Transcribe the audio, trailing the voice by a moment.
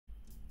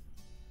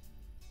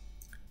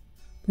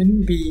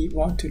When we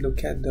want to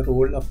look at the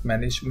role of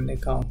management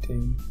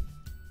accounting,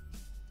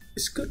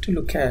 it's good to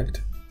look at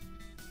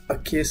a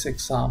case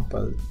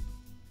example.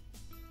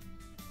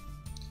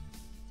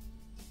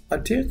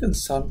 I've taken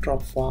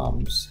Sundrop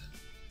Farms,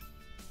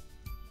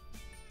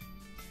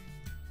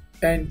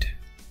 and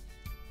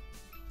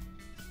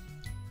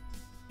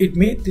it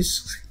made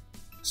these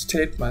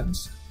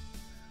statements.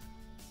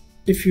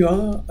 If you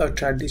are a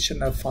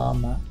traditional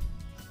farmer,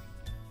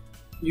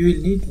 you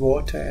will need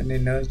water and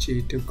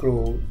energy to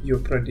grow your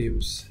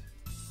produce,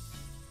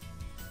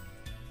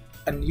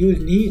 and you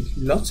will need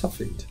lots of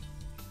it.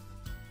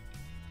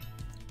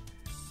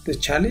 The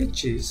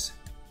challenge is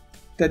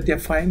that there are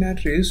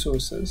finite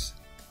resources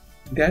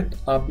that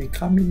are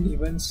becoming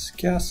even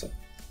scarcer.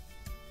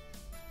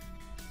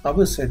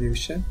 Our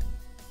solution: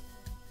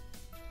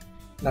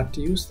 not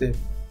to use them.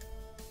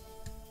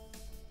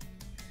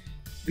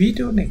 We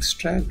don't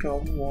extract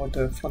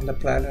groundwater from the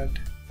planet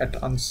at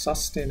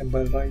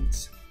unsustainable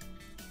rates.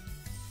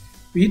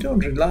 We don't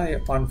rely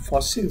on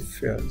fossil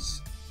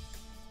fuels,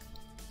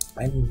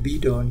 and we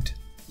don't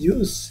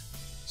use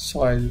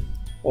soil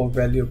or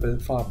valuable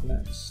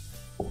farmlands.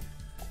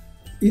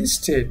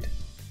 Instead,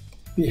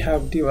 we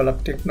have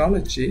developed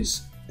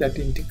technologies that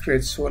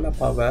integrate solar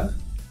power,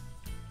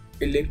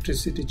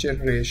 electricity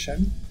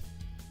generation,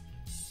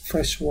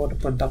 freshwater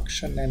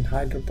production, and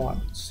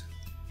hydroponics.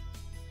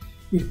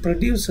 It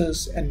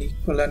produces an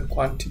equivalent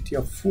quantity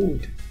of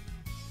food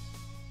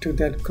to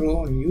that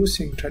grown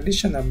using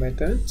traditional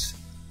methods,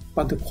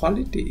 but the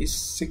quality is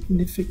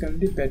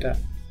significantly better.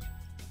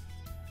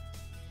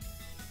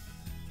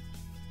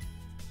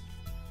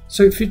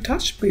 So if we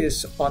touch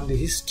base on the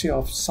history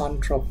of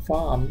Sundrop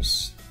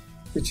Farms,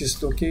 which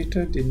is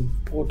located in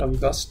Port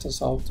Augusta,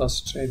 South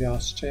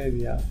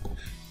Australia,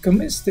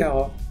 commenced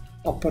their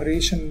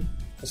operation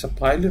as a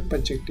pilot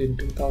project in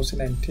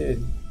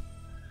 2010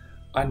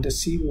 under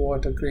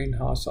Seawater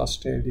Greenhouse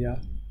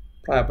Australia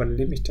Private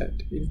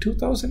Limited. In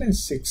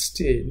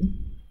 2016,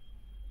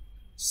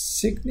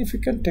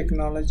 significant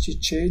technology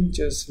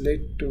changes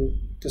led to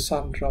the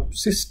Sundrop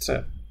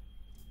system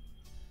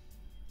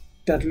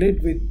that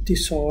led with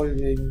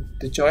dissolving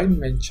the joint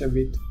venture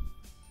with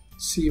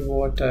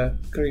Seawater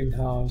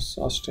Greenhouse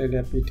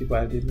Australia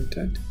Pty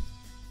Limited,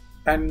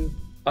 and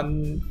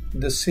on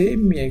the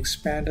same we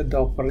expanded the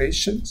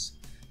operations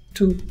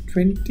to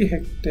 20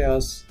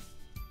 hectares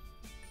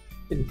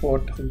in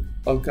Port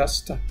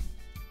Augusta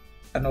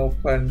and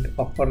opened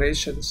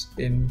operations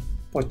in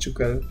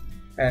Portugal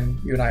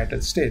and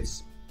United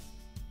States.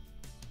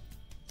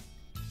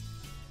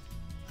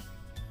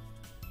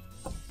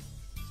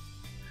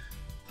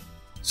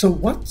 So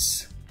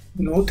what's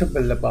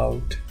notable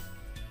about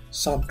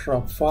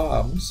Sundrop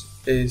Farms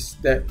is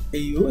that it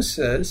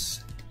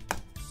uses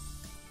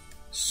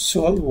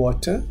salt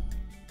water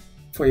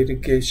for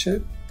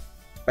irrigation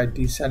by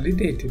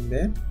desalinating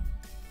them,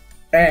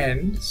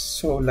 and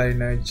solar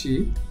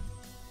energy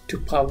to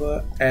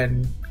power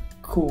and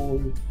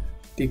cool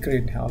the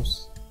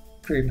greenhouses.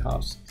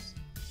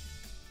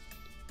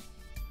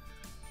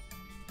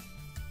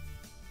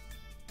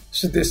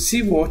 So the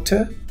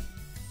seawater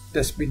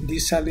that's been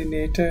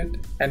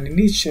desalinated, and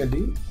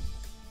initially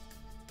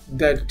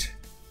that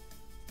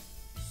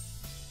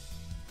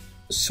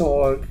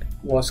salt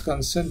was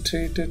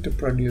concentrated to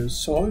produce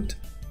salt,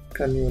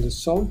 granular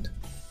salt,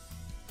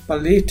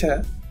 but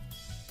later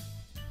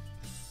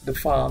the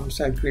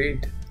farms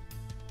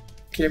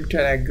came to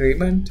an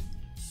agreement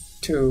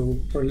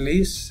to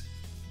release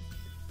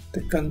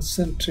the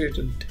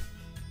concentrated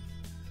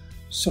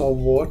salt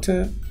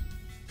water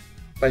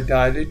by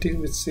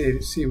diluting with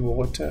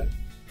seawater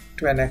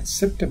to an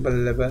acceptable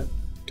level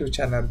to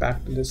channel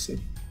back to the sea.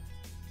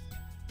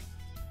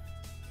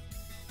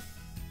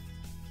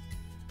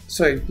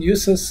 So it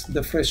uses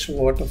the fresh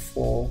water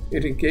for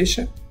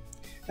irrigation,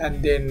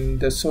 and then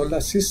the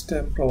solar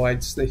system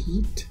provides the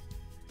heat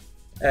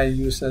and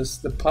uses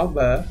the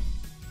power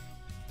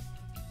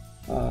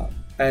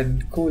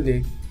and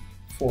cooling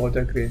for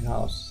the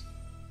greenhouse.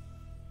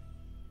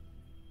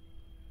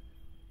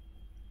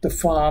 The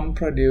farm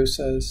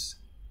produces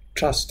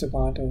truss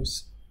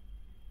tomatoes.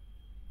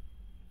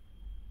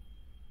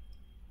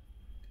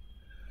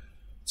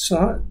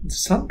 So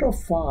Sundrop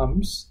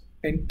Farms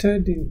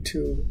entered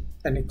into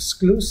an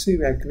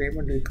exclusive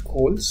agreement with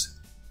Coles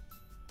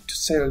to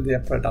sell their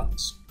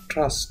products,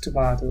 truss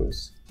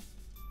tomatoes.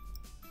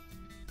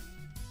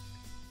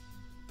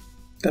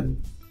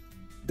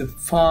 The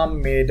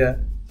farm made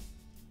an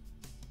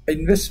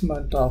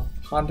investment of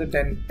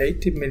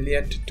 180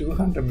 million to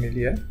 200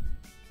 million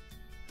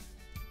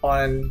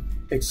on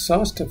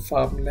exhausted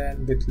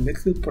farmland with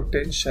little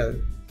potential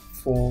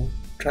for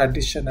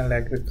traditional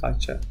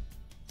agriculture.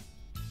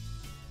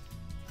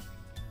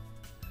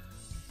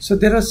 So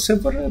there are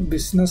several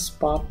business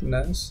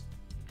partners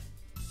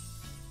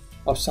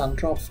of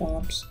Sundrop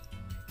Farms: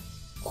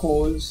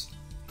 Coles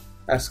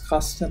as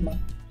customer,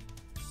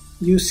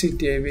 UC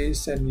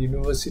Davis and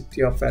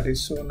University of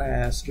Arizona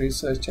as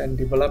research and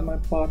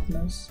development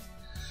partners,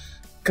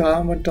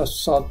 Government of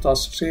South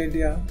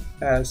Australia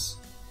as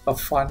a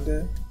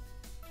funder,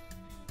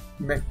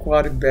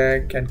 Macquarie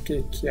Bank and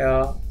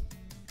KKR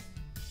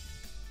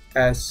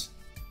as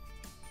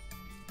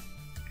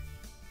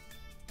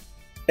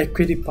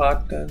equity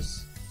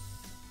partners,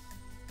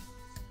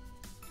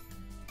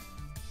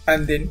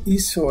 and then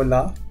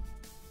eSolar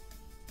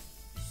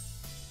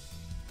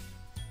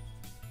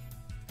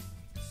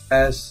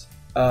as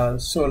a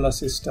solar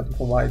system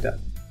provider.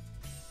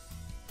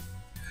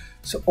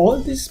 So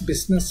all these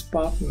business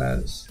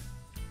partners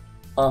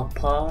are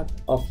part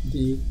of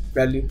the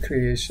value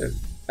creation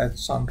at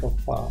Sundrop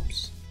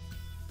Farms.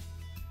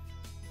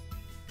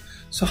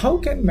 So how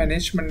can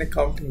management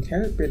accounting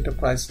help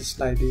enterprises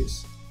like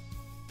this?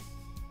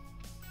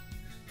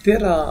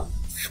 There are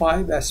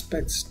 5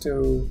 aspects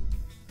to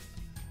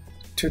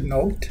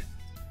note.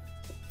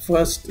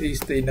 First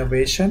is the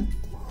innovation,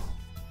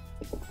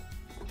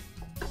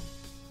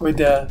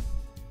 whether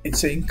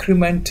it's an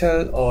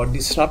incremental or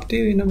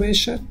disruptive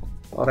innovation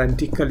or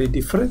radically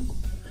different.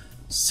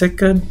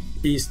 Second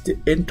is the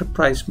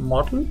enterprise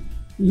model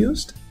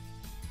used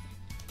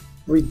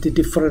with the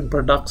different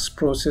products,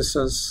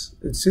 processes,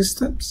 and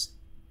systems.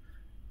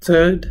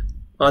 Third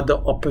are the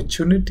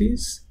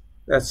opportunities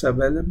that's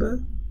available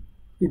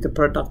with the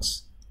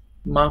products,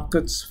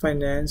 markets,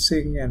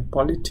 financing, and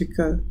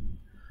political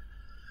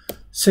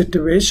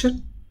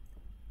situation.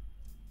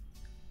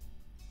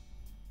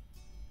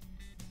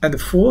 And the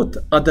fourth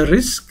are the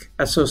risks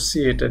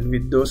associated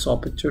with those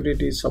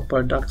opportunities of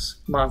products,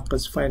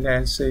 markets,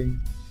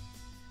 financing,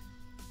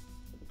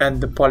 and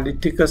the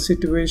political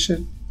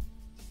situation.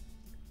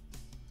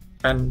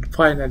 And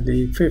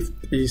finally,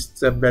 fifth is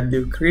the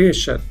value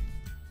creation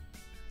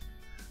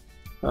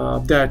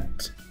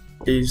that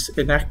is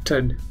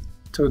enacted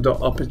through the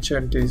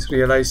opportunities,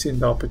 realizing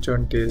the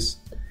opportunities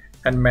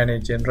and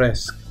managing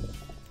risk.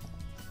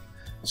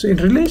 So in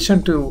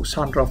relation to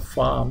Sundrop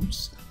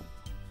Farms,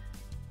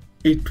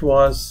 it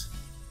was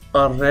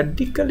a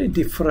radically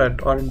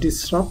different or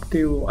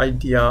disruptive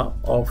idea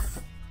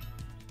of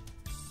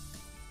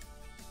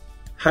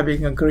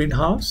having a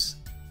greenhouse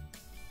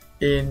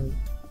in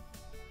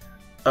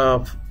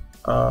a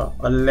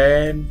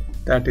land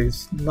that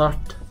is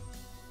not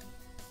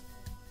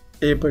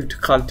able to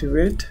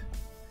cultivate,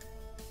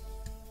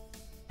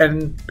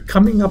 and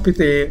coming up with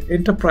an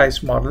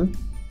enterprise model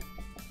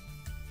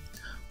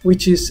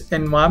which is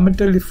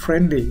environmentally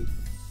friendly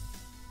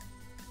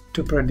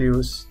to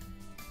produce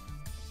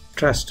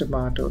fresh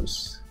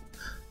tomatoes.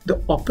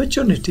 The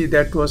opportunity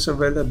that was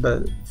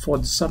available for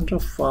the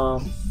Sundrop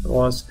Farm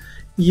was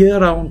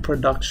year-round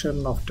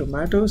production of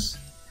tomatoes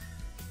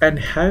and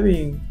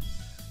having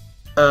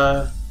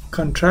a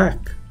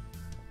contract,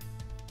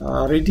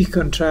 ready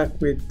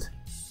contract with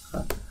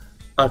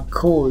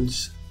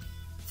Coles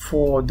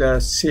for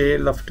the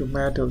sale of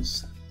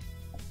tomatoes,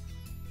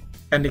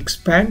 and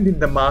expanding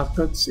the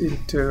markets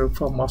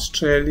from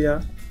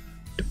Australia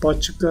to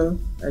Portugal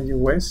and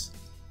US,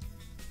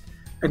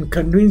 and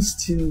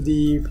convincing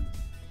the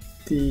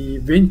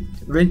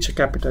venture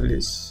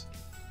capitalists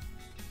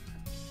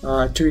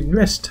to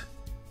invest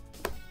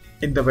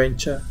in the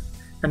venture,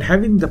 and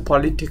having the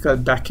political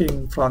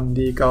backing from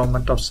the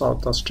government of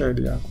South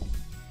Australia.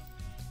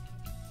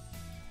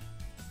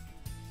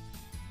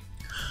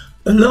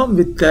 Along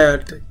with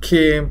that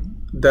came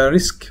the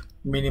risk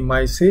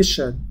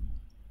minimization,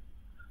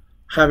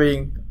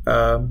 having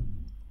a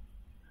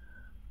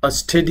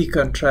steady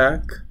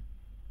contract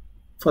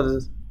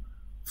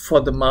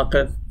for the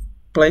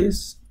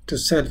marketplace to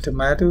sell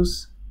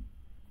tomatoes,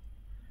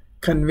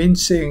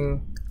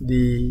 convincing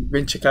the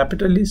venture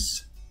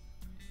capitalists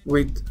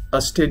with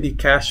a steady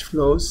cash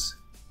flows,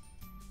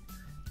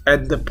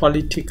 and the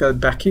political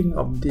backing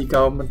of the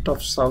government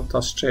of South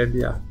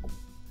Australia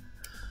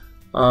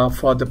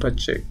for the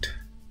project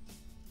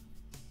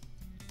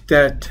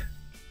that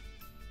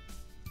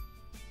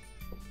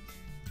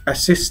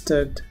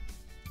assisted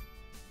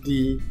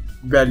the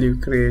value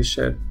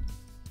creation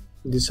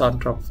in the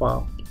Sundrop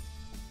Farm.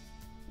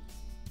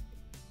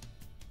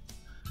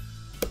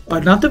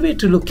 Another way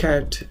to look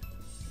at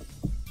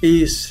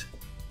is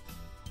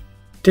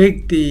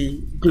take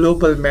the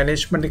global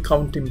management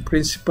accounting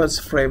principles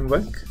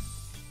framework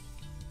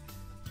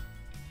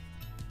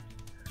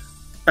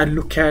and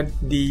look at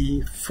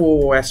the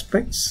 4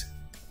 aspects,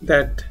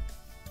 that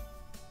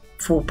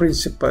 4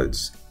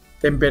 principles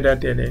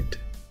embedded in it.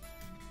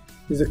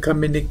 Is a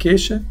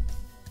communication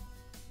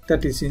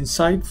that is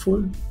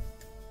insightful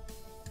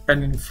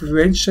and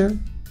influential,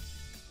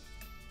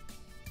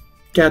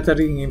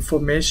 gathering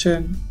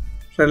information,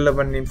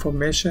 relevant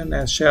information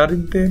and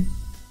sharing them,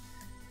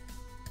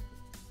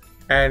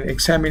 and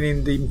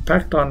examining the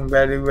impact on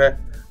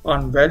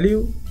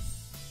value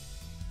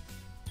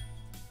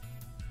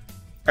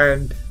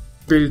and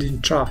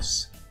building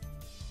trust.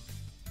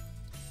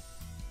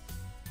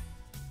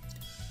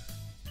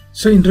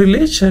 So in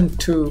relation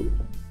to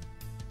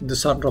the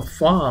Sundrop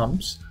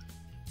Farms,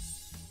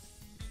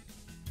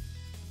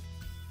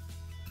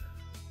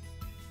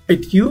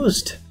 it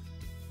used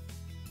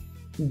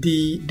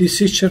the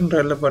decision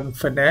relevant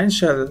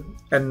financial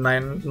and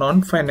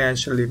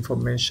non-financial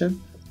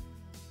information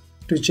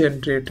to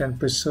generate and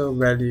preserve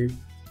value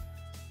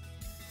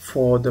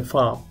for the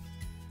farm.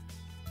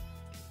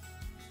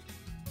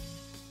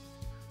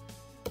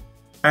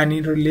 And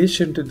in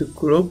relation to the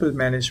global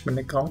management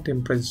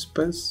accounting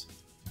principles,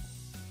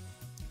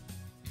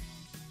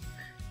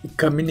 he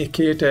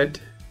communicated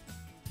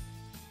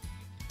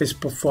his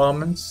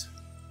performance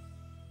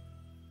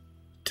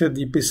to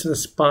the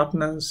business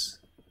partners,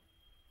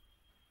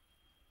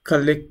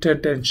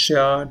 collected and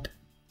shared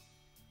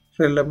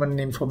relevant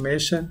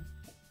information,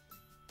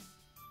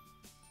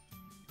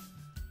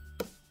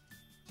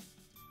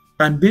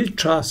 and build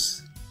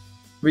trust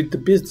with the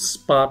business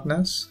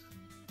partners,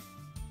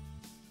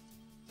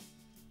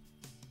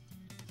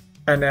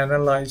 and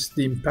analyze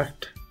the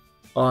impact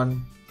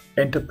on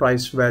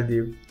enterprise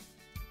value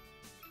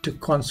to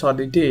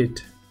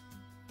consolidate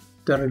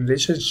the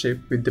relationship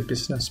with the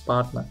business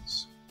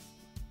partners.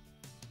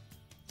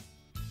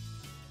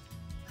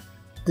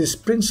 This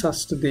brings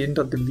us to the end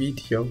of the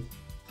video,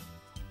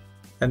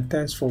 and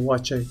thanks for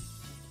watching.